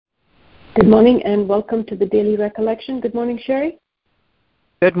Good morning and welcome to the Daily Recollection. Good morning, Sherry.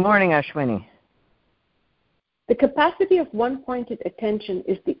 Good morning, Ashwini. The capacity of one-pointed attention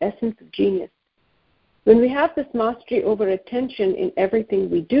is the essence of genius. When we have this mastery over attention in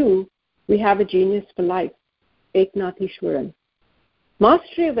everything we do, we have a genius for life. Eknath Easwaran.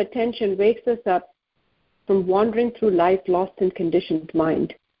 Mastery of attention wakes us up from wandering through life lost in conditioned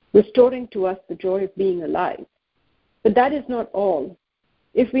mind, restoring to us the joy of being alive. But that is not all.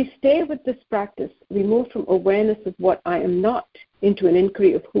 If we stay with this practice, we move from awareness of what I am not into an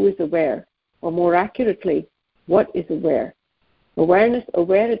inquiry of who is aware, or more accurately, what is aware. Awareness,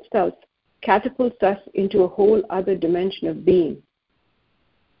 aware itself, catapults us into a whole other dimension of being.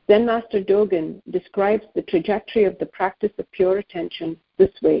 Zen Master Dogen describes the trajectory of the practice of pure attention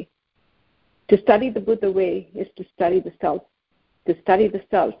this way. To study the Buddha way is to study the self. To study the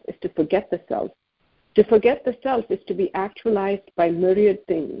self is to forget the self. To forget the self is to be actualized by myriad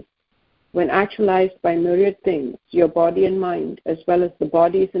things. When actualized by myriad things, your body and mind, as well as the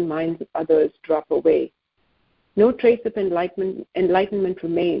bodies and minds of others, drop away. No trace of enlightenment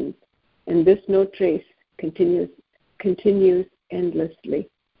remains, and this no trace continues endlessly.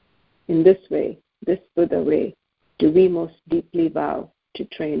 In this way, this Buddha way, do we most deeply vow to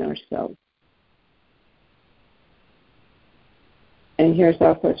train ourselves. And here's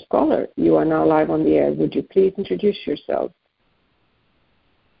our first caller. You are now live on the air. Would you please introduce yourself?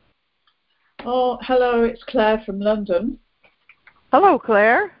 Oh, hello, it's Claire from London. Hello,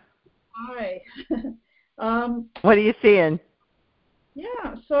 Claire. Hi. What are you seeing?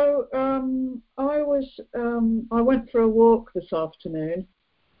 Yeah, so I went for a walk this afternoon,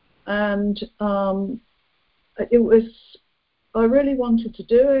 and I really wanted to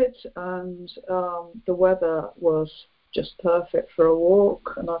do it, and the weather was just perfect for a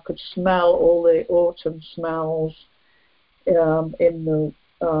walk, and I could smell all the autumn smells in the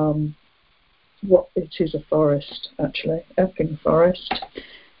what it is, a forest, actually, Epping Forest,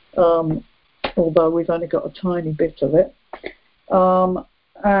 although we've only got a tiny bit of it. I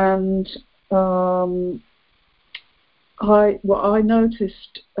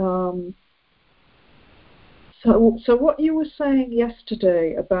noticed. So what you were saying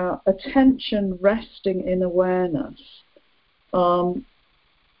yesterday about attention resting in awareness. So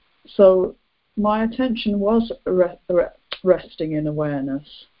my attention was resting in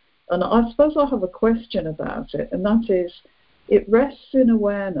awareness. And I suppose I have a question about it, and that is, it rests in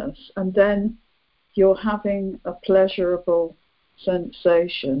awareness, and then you're having a pleasurable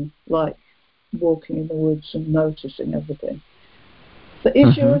sensation, like walking in the woods and noticing everything. So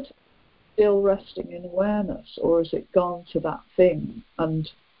is your attention still resting in awareness, or has it gone to that thing? And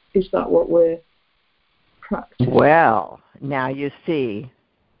is that what we're practicing? Well, now you see,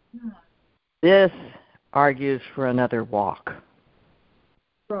 this argues for another walk.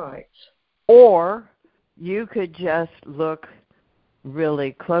 Right. Or you could just look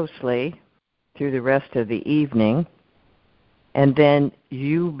really closely through the rest of the evening, and then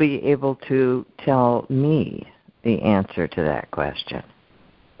you'll be able to tell me the answer to that question.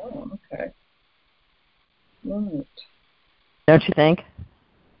 Oh, okay. Right. Don't you think?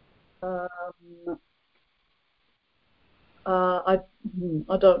 I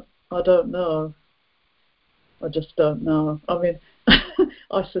don't know. I just don't know. I mean,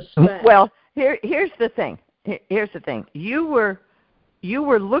 I suspect. Well, here's the thing. Here's the thing. You were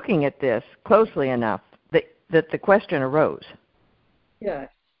looking at this closely enough that the question arose.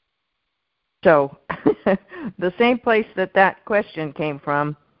 Yes. So the same place that question came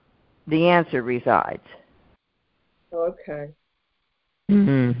from, the answer resides. Okay.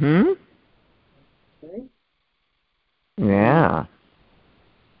 Mm-hmm. Okay. Yeah.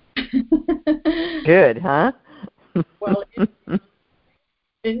 Good, huh? Well, it's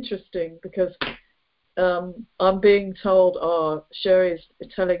interesting because I'm being told, Sherry's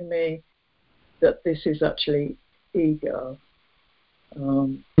telling me that this is actually ego.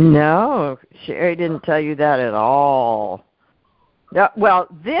 No, Sherry didn't tell you that at all. No, well,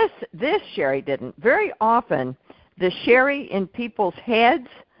 this Sherry didn't. Very often, the Sherry in people's heads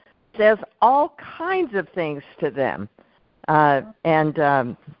says all kinds of things to them, and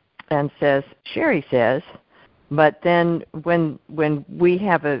says, Sherry says, but then when we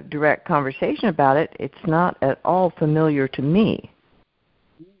have a direct conversation about it, it's not at all familiar to me.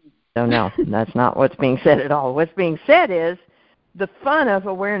 So no, that's not what's being said at all. What's being said is the fun of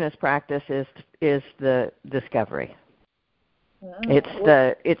awareness practice is the discovery.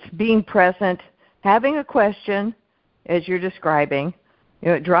 It's being present, having a question as you're describing.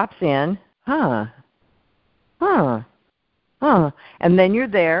 It drops in, and then you're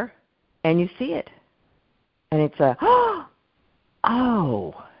there and you see it, and it's a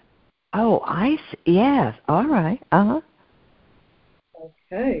oh, Oh, I see. Yes. All right. Uh-huh.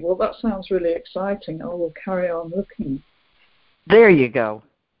 Okay, well, that sounds really exciting. I will carry on looking. There you go.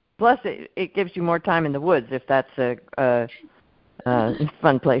 Plus, it gives you more time in the woods if that's a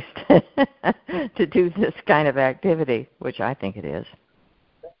fun place to do this kind of activity, which I think it is.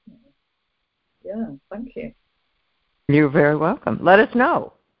 Yeah, thank you. You're very welcome. Let us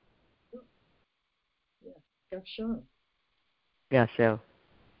know. Yeah, sure. Yeah, so.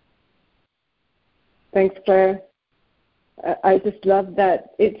 Thanks, Claire. I just love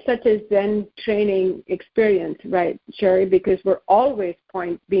that. It's such a Zen training experience, right, Sherry? Because we're always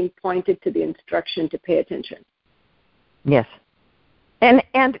being pointed to the instruction to pay attention. Yes, and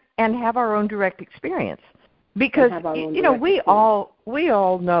have our own direct experience, because we all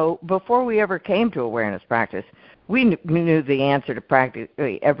know before we ever came to awareness practice, we knew the answer to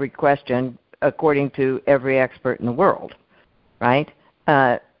practically every question according to every expert in the world, right?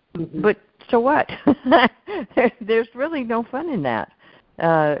 But so what? There's really no fun in that.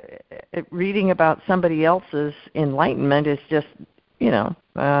 Reading about somebody else's enlightenment is just, it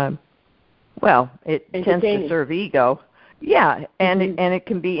tends to serve ego. Yeah, and it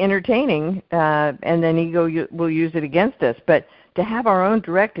can be entertaining, and then ego will use it against us. But to have our own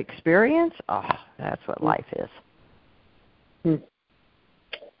direct experience, that's what life is.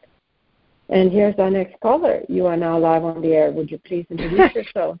 And here's our next caller. You are now live on the air. Would you please introduce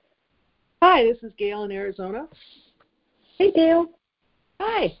yourself? Hi, this is Gail in Arizona. Hey, Gail.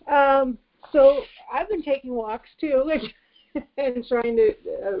 Hi. So I've been taking walks too, and trying to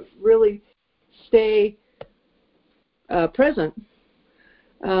really stay present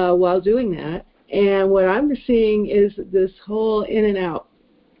while doing that. And what I'm seeing is this whole in and out,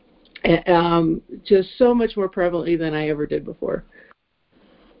 just so much more prevalently than I ever did before.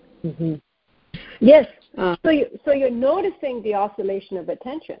 Mm-hmm. Yes. So you're noticing the oscillation of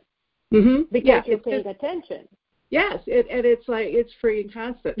attention because you're paying attention. Yes, and it's like it's freaking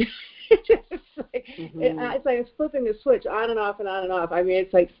constant. It's like it's like it's flipping the switch on and off and on and off. I mean,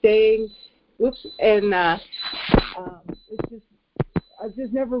 it's like staying. Whoops, and it's just I've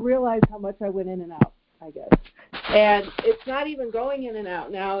just never realized how much I went in and out, I guess. And it's not even going in and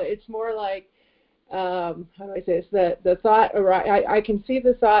out now. It's more like how do I say this? The thought I can see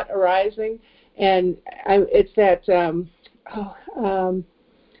the thought arising, and it's that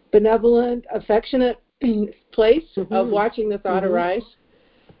benevolent, affectionate place of watching the thought arise,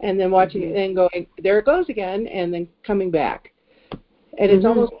 and then watching it and going, there it goes again, and then coming back. And it's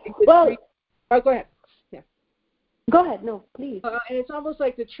almost like go ahead. Yeah. Go ahead. No, please. And it's almost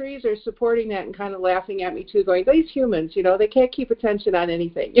like the trees are supporting that and kind of laughing at me too, going, these humans, they can't keep attention on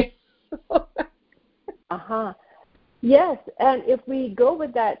anything. Yes, and if we go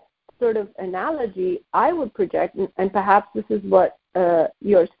with that sort of analogy, I would project, and perhaps this is what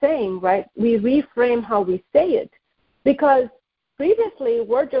you're saying, right? We reframe how we say it, because previously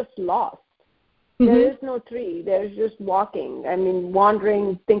we're just lost. There is no tree. There's just walking. I mean,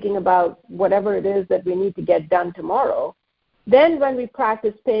 wandering, thinking about whatever it is that we need to get done tomorrow. Then when we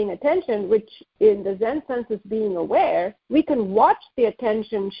practice paying attention, which in the Zen sense is being aware, we can watch the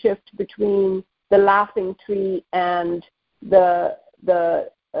attention shift between the laughing tree and the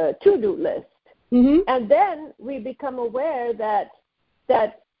to-do list. And then we become aware that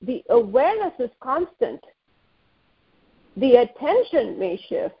the awareness is constant. The attention may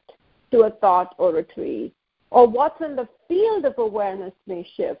shift to a thought or a tree, or what's in the field of awareness may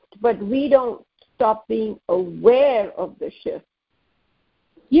shift, but we don't stop being aware of the shift.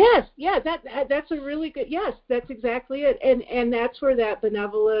 Yes, that's a really good, yes, that's exactly it. And that's where that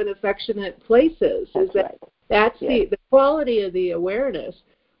benevolent, affectionate place is. That's the quality of the awareness,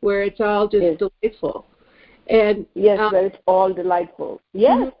 where it's all just delightful. And where it's all delightful.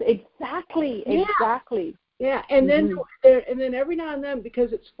 Yes, exactly. Yeah, and then every now and then,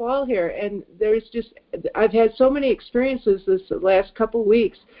 because it's fall here, and I've had so many experiences this last couple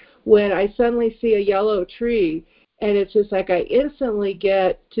weeks when I suddenly see a yellow tree, and it's just like I instantly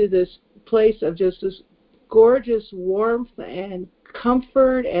get to this place of just this gorgeous warmth and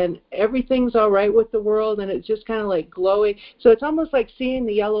comfort, and everything's all right with the world, and it's just kind of like glowing. So it's almost like seeing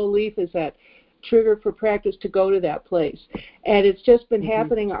the yellow leaf is that trigger for practice to go to that place. And it's just been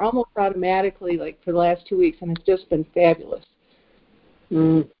happening almost automatically, like for the last 2 weeks, and it's just been fabulous.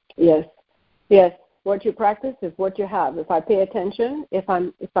 Yes. What you practice is what you have. If I pay attention, if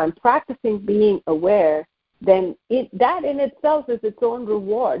I'm practicing being aware, then that in itself is its own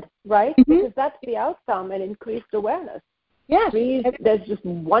reward, right? Because that's the outcome, and increased awareness. Yes. There's just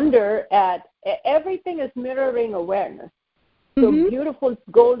wonder at everything is mirroring awareness. So beautiful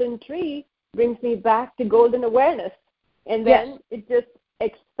golden tree brings me back to golden awareness, and then it just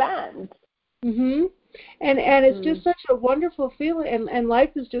expands. Mhm. And it's just such a wonderful feeling, and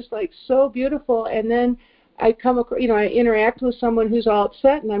life is just like so beautiful. And then I come across, I interact with someone who's all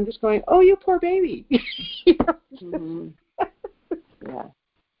upset, and I'm just going, "Oh, you poor baby." Yeah.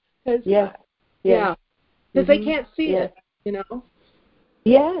 Yeah. Yeah. Because they can't see it,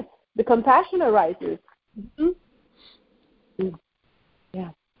 Yes, the compassion arises.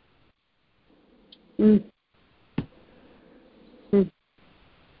 Yeah.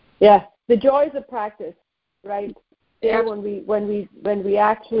 Yeah, the joys of practice, right? Yeah. When we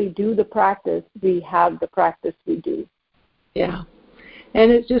actually do the practice, we have the practice we do. Yeah,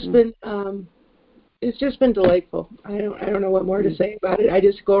 and it's just been delightful. I don't know what more to say about it. I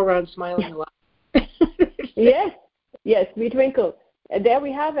just go around smiling a lot. Yes, we twinkle. And there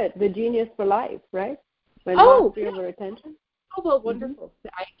we have it, the genius for life, right? When mastery over attention. Oh, well, wonderful.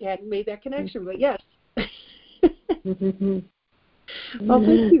 I hadn't made that connection, but yes. Well,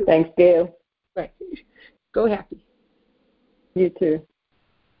 thank you. Thanks, Gail. Right. Go happy. You too.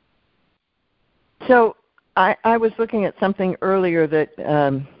 So I was looking at something earlier that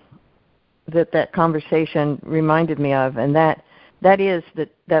that conversation reminded me of, and that's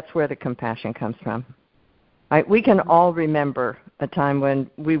where the compassion comes from. We can all remember a time when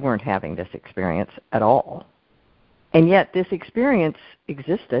we weren't having this experience at all. And yet this experience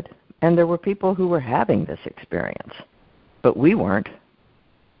existed, and there were people who were having this experience, but we weren't.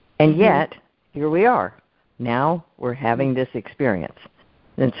 And yet, here we are. Now we're having this experience.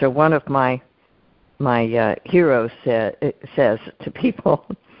 And so one of my heroes says to people,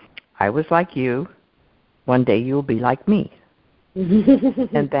 I was like you. One day you'll be like me.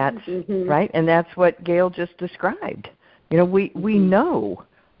 And that's right. And that's what Gail just described. We know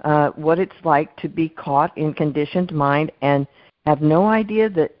what it's like to be caught in conditioned mind and have no idea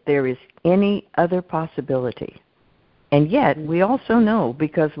that there is any other possibility. And yet we also know,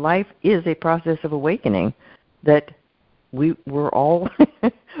 because life is a process of awakening, that we're all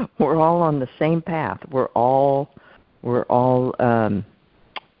we're all on the same path. We're all on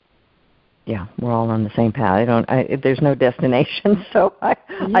the same path. There's no destination, so I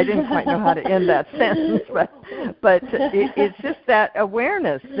didn't quite know how to end that sentence, but it's just that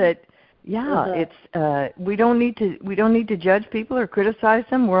awareness that it's we don't need to judge people or criticize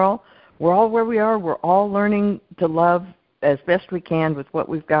them. We're all where we are. We're all learning to love as best we can with what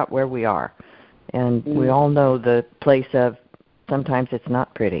we've got where we are, and we all know the place of sometimes it's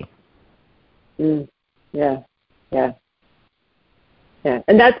not pretty. Yeah.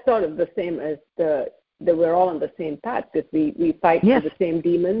 And that's sort of the same as that we're all on the same path, because we fight for the same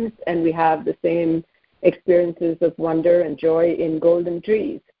demons, and we have the same experiences of wonder and joy in golden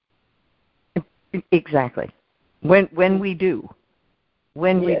trees. Exactly. When we do.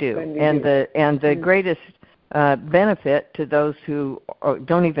 The greatest benefit to those who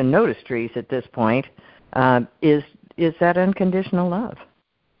don't even notice trees at this point is that unconditional love.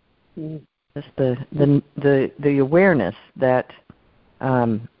 Just the awareness that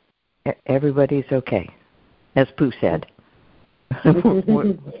everybody's okay, as Pooh said.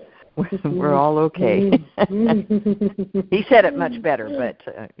 We're all okay. He said it much better, but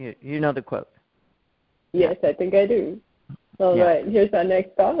you know the quote. Yes, I think I do. All right, here's our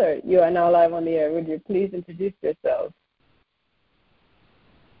next caller. You are now live on the air. Would you please introduce yourself?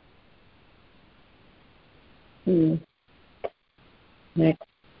 Next.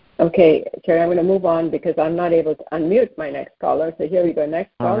 Okay, Terry, I'm going to move on because I'm not able to unmute my next caller. So here we go.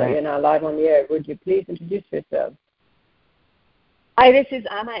 Next caller, right. You're now live on the air. Would you please introduce yourself? Hi, this is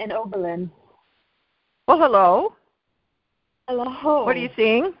Anna in Oberlin. Well, hello. Hello. What are you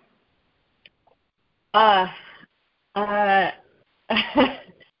seeing? A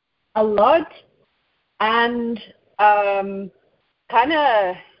lot, and kind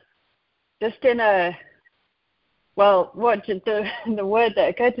of just in a, well, what the word that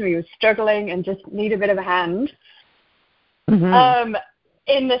occurred to me was struggling and just need a bit of a hand. In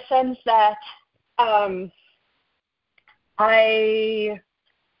the sense that I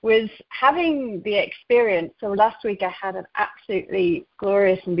was having the experience. So last week I had an absolutely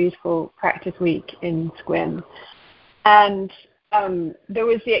glorious and beautiful practice week in Squim. And there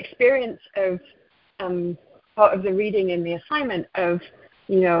was the experience of part of the reading in the assignment of,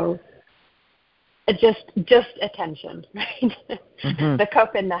 just attention, right? The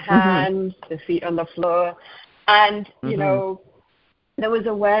cup in the hand, the feet on the floor. And, there was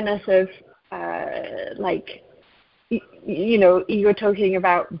awareness of, you were talking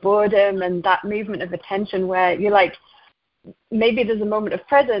about boredom and that movement of attention where you're like, maybe there's a moment of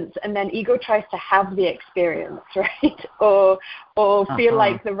presence, and then ego tries to have the experience, right? Or feel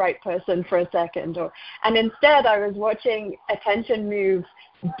like the right person for a second. And instead, I was watching attention move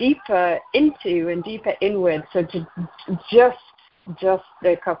deeper into and deeper inward. So to just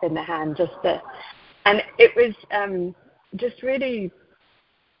the cup in the hand, and it was just really,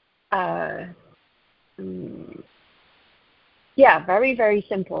 very, very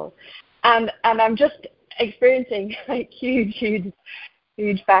simple. And I'm just experiencing like huge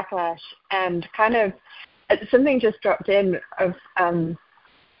backlash, and kind of something just dropped in of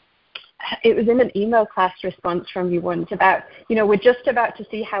it was in an email class response from you once about, we're just about to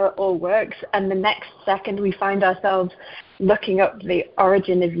see how it all works, and the next second we find ourselves looking up the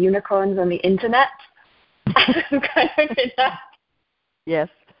origin of unicorns on the internet. Kind of in that. Yes.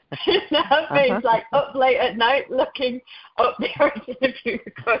 It's like up late at night looking up the origin of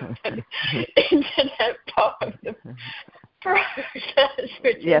unicorns and internet part of the process,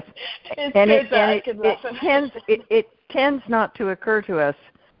 which yes. is and good it tends not to occur to us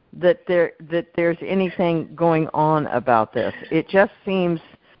that there's anything going on about this. It just seems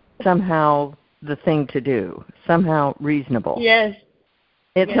somehow the thing to do, somehow reasonable. Yes.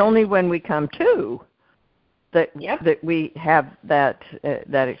 It's only when we come to that we have that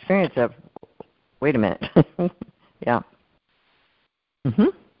experience of, wait a minute. Yeah.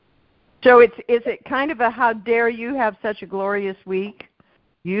 Mhm. So is it kind of a how dare you have such a glorious week?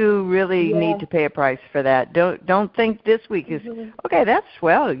 You really need to pay a price for that. Don't think this week is okay. That's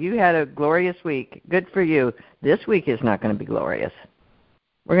swell. You had a glorious week. Good for you. This week is not going to be glorious.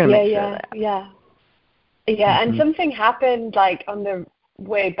 We're going to make sure of that. Yeah. And something happened like on the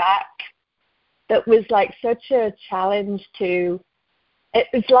way back that was like such a challenge to. It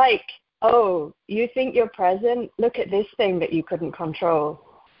was like, oh, you think you're present? Look at this thing that you couldn't control.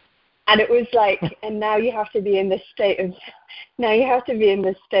 And it was like, and now you have to be in this state of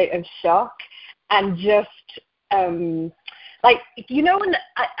shock, and just like, when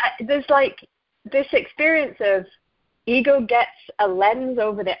there's like this experience of ego gets a lens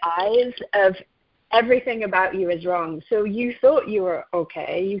over the eyes of everything about you is wrong. So you thought you were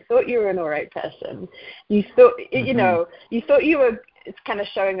okay, you thought you were an all right person, you thought you thought you were kind of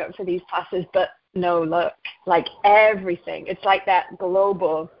showing up for these classes, but no, look, like everything, it's like that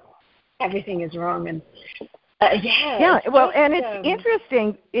global. Everything is wrong, and well, and it's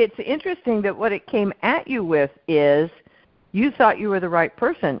interesting. It's interesting that what it came at you with is you thought you were the right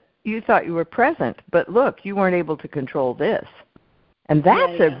person. You thought you were present, but look, you weren't able to control this, and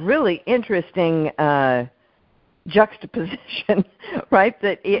that's a really interesting juxtaposition, right?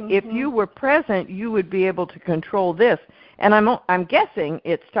 That if you were present, you would be able to control this, and I'm guessing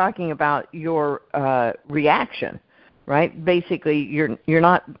it's talking about your reaction. Right? Basically, you're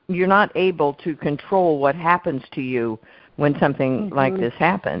not able to control what happens to you when something like this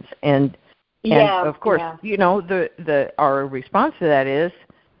happens, and of course, our response to that is,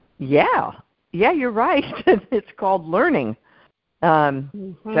 you're right. It's called learning.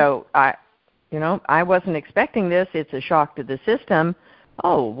 So I wasn't expecting this. It's a shock to the system.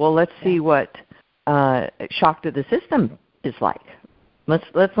 Oh, well, let's see what shock to the system is like. Let's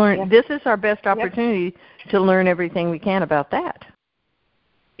learn. Yeah. This is our best opportunity to learn everything we can about that.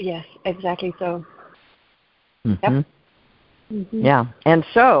 Yes, exactly so. Mm-hmm. Yep. Mm-hmm. Yeah, and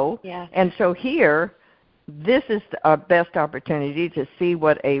so here, this is our best opportunity to see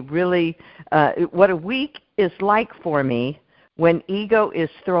what a week is like for me when ego is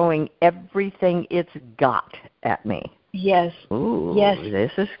throwing everything it's got at me. Yes. Ooh, yes.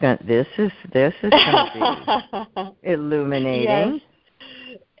 This is going to be illuminating. Yes.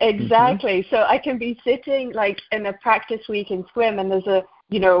 Exactly. So I can be sitting like in a practice week in swim, and there's a,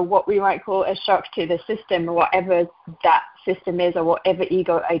 what we might call a shock to the system, or whatever that system is, or whatever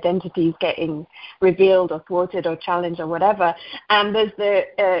ego identity is getting revealed or thwarted or challenged or whatever. And there's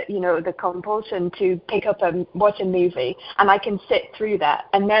the compulsion to pick up and watch a movie, and I can sit through that.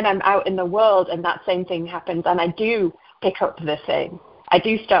 And then I'm out in the world, and that same thing happens, and I do pick up the thing. I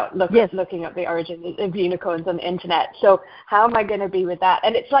do start looking up the origin of unicorns on the internet. So how am I going to be with that?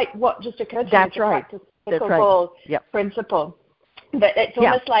 And it's like what just occurred to me to practice pickleball principle. But it's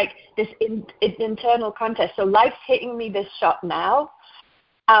almost like this internal contest. So life's hitting me this shot now.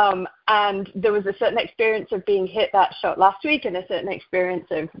 And there was a certain experience of being hit that shot last week, and a certain experience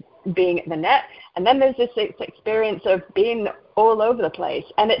of being at the net. And then there's this experience of being all over the place.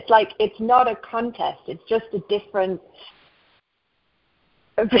 And it's like, it's not a contest. It's just a different...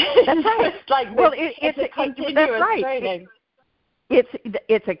 That's right. It's like it's a continuous training.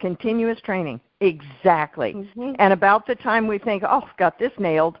 It's a continuous training. Exactly. Mm-hmm. And about the time we think, oh, I've got this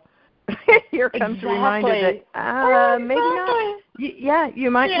nailed, Here comes a reminder that maybe not.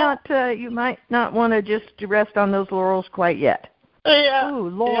 You might not. You might not want to just rest on those laurels quite yet. Yeah. Ooh,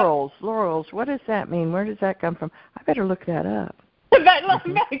 laurels, laurels. What does that mean? Where does that come from? I better look that up. Better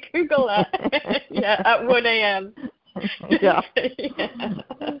Google that. Yeah, at 1 a.m. Yeah.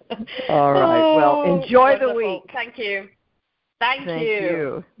 All right. Well, enjoy the week. Thank you. Thank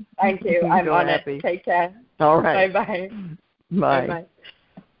you. Thank you. I'm on happy. it. Take care. All right. Bye-bye. Bye. Bye-bye.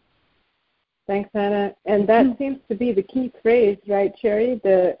 Thanks, Anna. And that seems to be the key phrase, right, Sherry?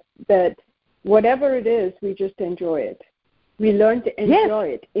 That whatever it is, we just enjoy it. We learn to enjoy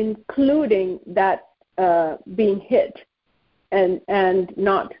it, including that being hit and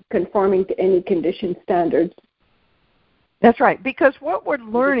not conforming to any conditioned standards. That's right, because what we're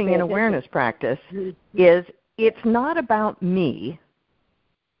learning in awareness practice is it's not about me.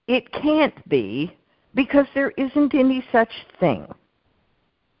 It can't be, because there isn't any such thing.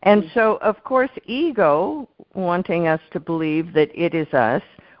 And so, of course, ego, wanting us to believe that it is us,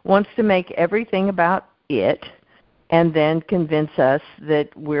 wants to make everything about it and then convince us that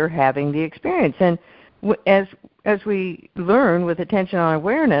we're having the experience. And as we learn with attention on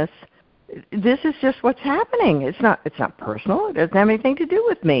awareness, this is just what's happening. It's not personal. It doesn't have anything to do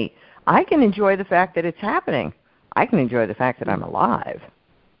with me. I can enjoy the fact that it's happening. I can enjoy the fact that I'm alive.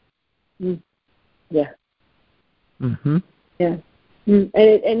 Yeah. Mm-hmm. Yeah.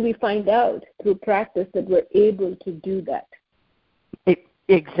 And we find out through practice that we're able to do that.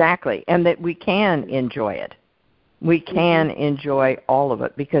 Exactly, and that we can enjoy it. We can enjoy all of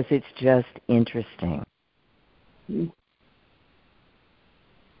it because it's just interesting.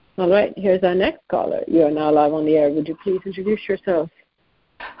 All right, here's our next caller. You are now live on the air. Would you please introduce yourself?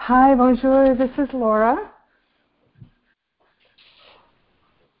 Hi, bonjour. This is Laura.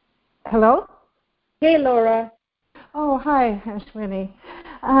 Hello? Hey, Laura. Oh, hi, Ashwini.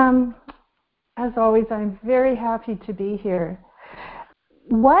 As always, I'm very happy to be here.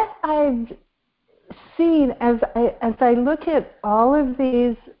 What I've seen as I look at all of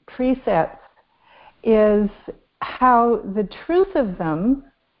these precepts is how the truth of them,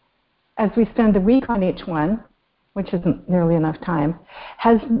 as we spend a week on each one, which isn't nearly enough time,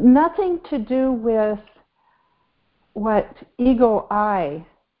 has nothing to do with what ego I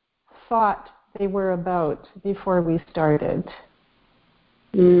thought they were about before we started.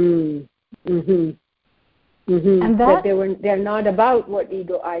 And that they're not about what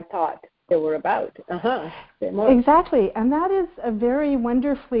ego I thought they were about. Exactly, and that is a very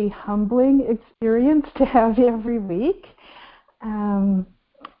wonderfully humbling experience to have every week, and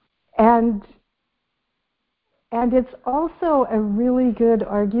it's also a really good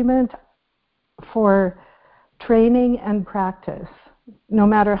argument for training and practice, no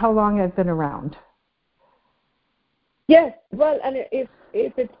matter how long I've been around. Yes, well, and if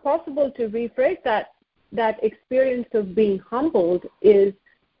it's possible to rephrase that experience of being humbled is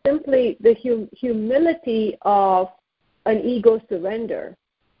simply the humility of an ego surrender,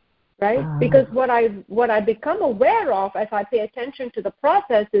 right? Because what I become aware of as I pay attention to the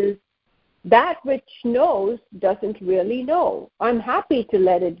process is that which knows doesn't really know. I'm happy to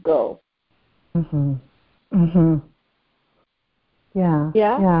let it go. Yeah.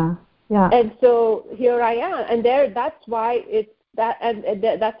 And so here I am, and that's why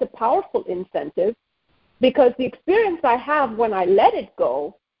that's a powerful incentive, because the experience I have when I let it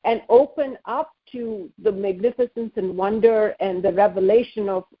go and open up to the magnificence and wonder and the revelation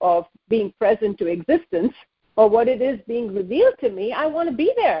of being present to existence, or what it is being revealed to me, I want to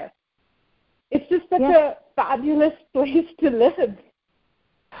be there. It's just such a fabulous place to live.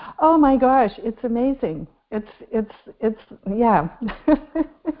 Oh my gosh, it's amazing. It's yeah.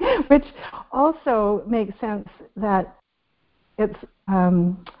 Which also makes sense that it's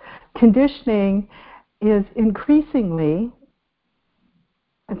conditioning is increasingly,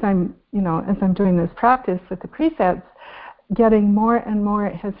 as I'm doing this practice with the precepts, getting more and more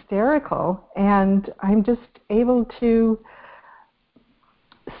hysterical, and I'm just able to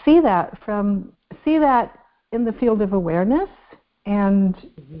see that in the field of awareness, and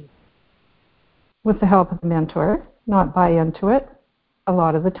with the help of the mentor, not buy into it a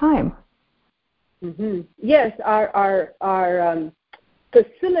lot of the time. Yes, our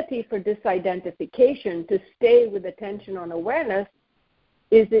facility for disidentification to stay with attention on awareness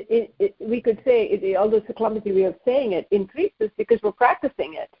is we could say, although it's a clumsy way of saying it, increases because we're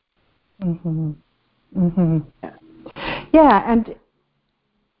practicing it. Yeah,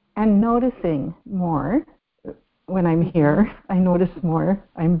 and noticing more when I'm here. I notice more.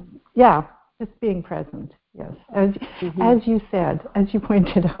 Just being present. Yes, as you said, as you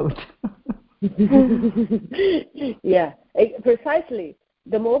pointed out. Yeah, precisely.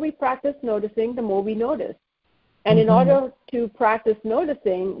 the more we practice noticing, the more we notice. And in order to practice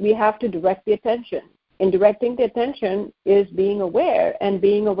noticing, we have to direct the attention. And directing the attention is being aware, and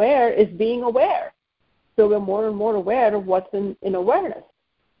being aware is being aware. So we're more and more aware of what's in awareness.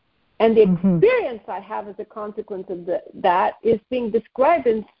 And the experience I have as a consequence of that is being described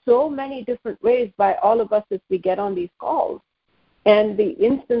in so many different ways by all of us as we get on these calls. And the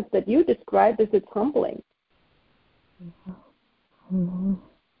instance that you described is it's humbling.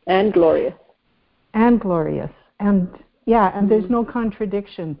 And glorious. And glorious. And there's no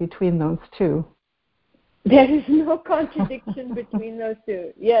contradiction between those two. There is no contradiction between those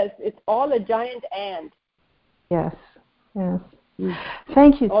two. Yes, it's all a giant and. Yes.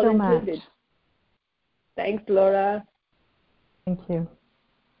 Thank you all so included. much. Thanks, Laura. Thank you.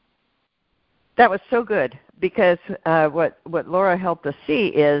 That was so good, because what Laura helped us see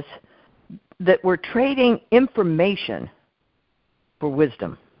is that we're trading information for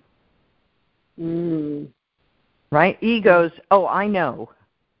wisdom. Right? Ego's, I know.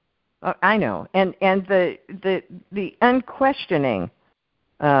 I know. And the unquestioning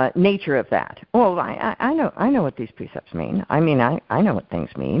nature of that. Well, I know what these precepts mean. I mean, I know what things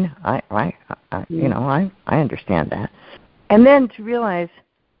mean. I understand that. And then to realize,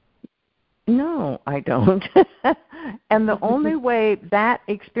 no, I don't. And the only way that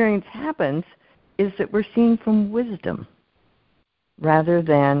experience happens is that we're seeing from wisdom rather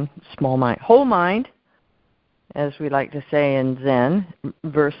than small mind. Whole mind, as we like to say in Zen,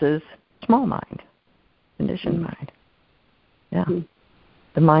 versus small mind, conditioned mind. Yeah.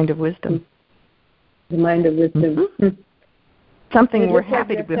 The mind of wisdom. The mind of wisdom. Something we're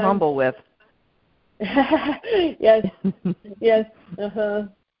happy to be humble with. Yes. Yes.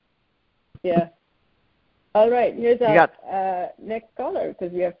 Yeah. All right. Here's our next caller,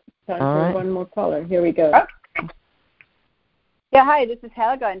 because we have time for one more caller. Here we go. Okay. Yeah, hi. This is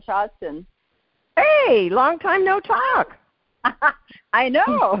Helga in Charleston. Hey, long time no talk. I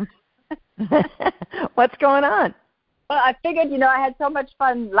know. What's going on? Well, I figured, I had so much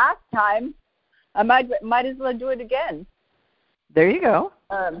fun last time. I might as well do it again. There you go.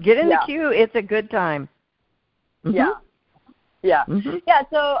 Get in the queue. It's a good time. Yeah.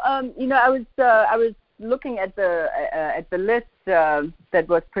 So, I was looking at the list that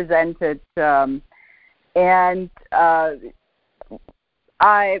was presented, and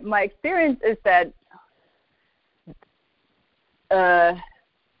my experience is that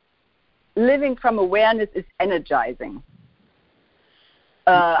living from awareness is energizing.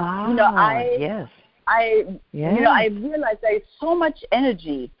 Yes. I realize there is so much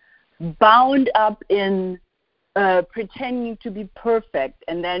energy bound up in pretending to be perfect,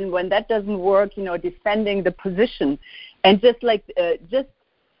 and then when that doesn't work, defending the position, and just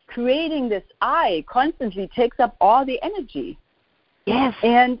creating this I constantly takes up all the energy. Yes.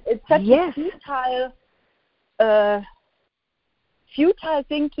 And it's such a futile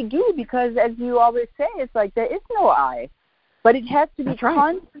thing to do, because, as you always say, it's like there is no I, but it has to be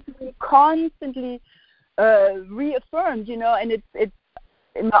constantly reaffirmed, and it's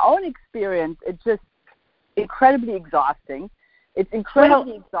in my own experience, it's just incredibly exhausting. It's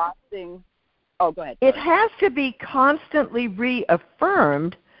incredibly exhausting. Oh, go ahead. It has to be constantly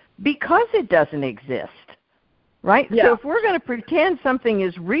reaffirmed because it doesn't exist, right? Yeah. So if we're going to pretend something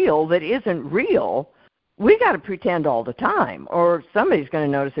is real that isn't real, we got to pretend all the time, or somebody's going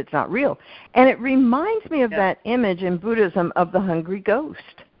to notice it's not real. And it reminds me of that image in Buddhism of the hungry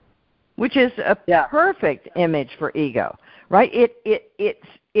ghost, which is a perfect image for ego, right?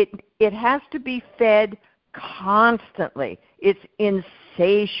 It has to be fed constantly. It's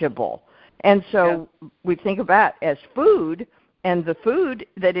insatiable. And so we think about it as food, and the food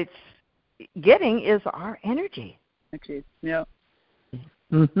that it's getting is our energy. Yeah.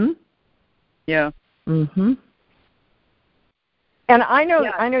 Yeah. And I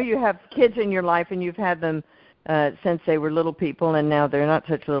know you have kids in your life, and you've had them since they were little people, and now they're not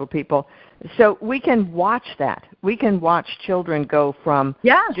such little people. So we can watch that. We can watch children go from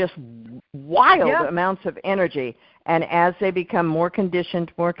just wild amounts of energy, and as they become more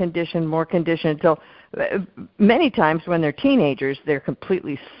conditioned, until many times when they're teenagers, they're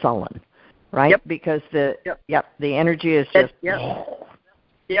completely sullen, right? Because the energy is just...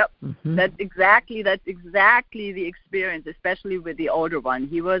 That's exactly the experience, especially with the older one.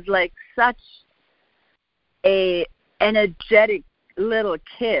 He was like such a energetic little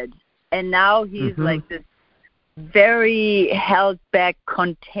kid, and now he's like this very held back,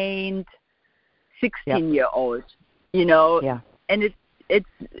 contained 16-year-old, and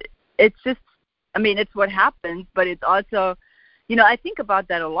it's just, I mean, it's what happens, but it's also, I think about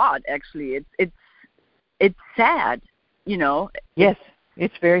that a lot, actually. It's sad, Yes.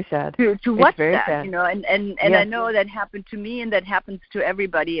 It's very sad. To watch that, sad. you know, and yes. I know that happened to me, and that happens to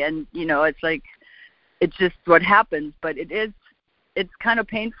everybody, and you know, it's like, it's just what happens, but it's kind of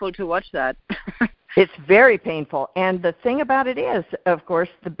painful to watch that. It's very painful, and the thing about it is, of course,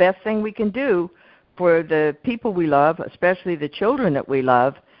 the best thing we can do for the people we love, especially the children that we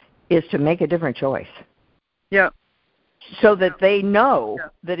love, is to make a different choice. Yeah. So that they know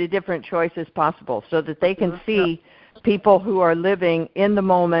that a different choice is possible, so that they can see people who are living in the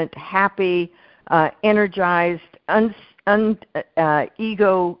moment, happy, energized,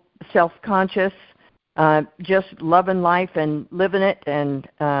 ego, self-conscious, just loving life and living it, and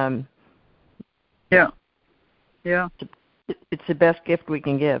it's the best gift we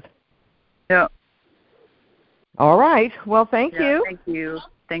can give. Yeah. All right. Well, thank you. Thank you.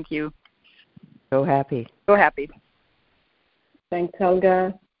 Thank you. So happy. So happy. Thanks,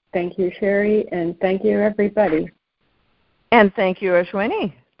 Helga. Thank you, Sherry, and thank you, everybody. And thank you,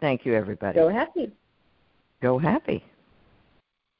 Ashwini. Thank you, everybody. Go happy. Go happy.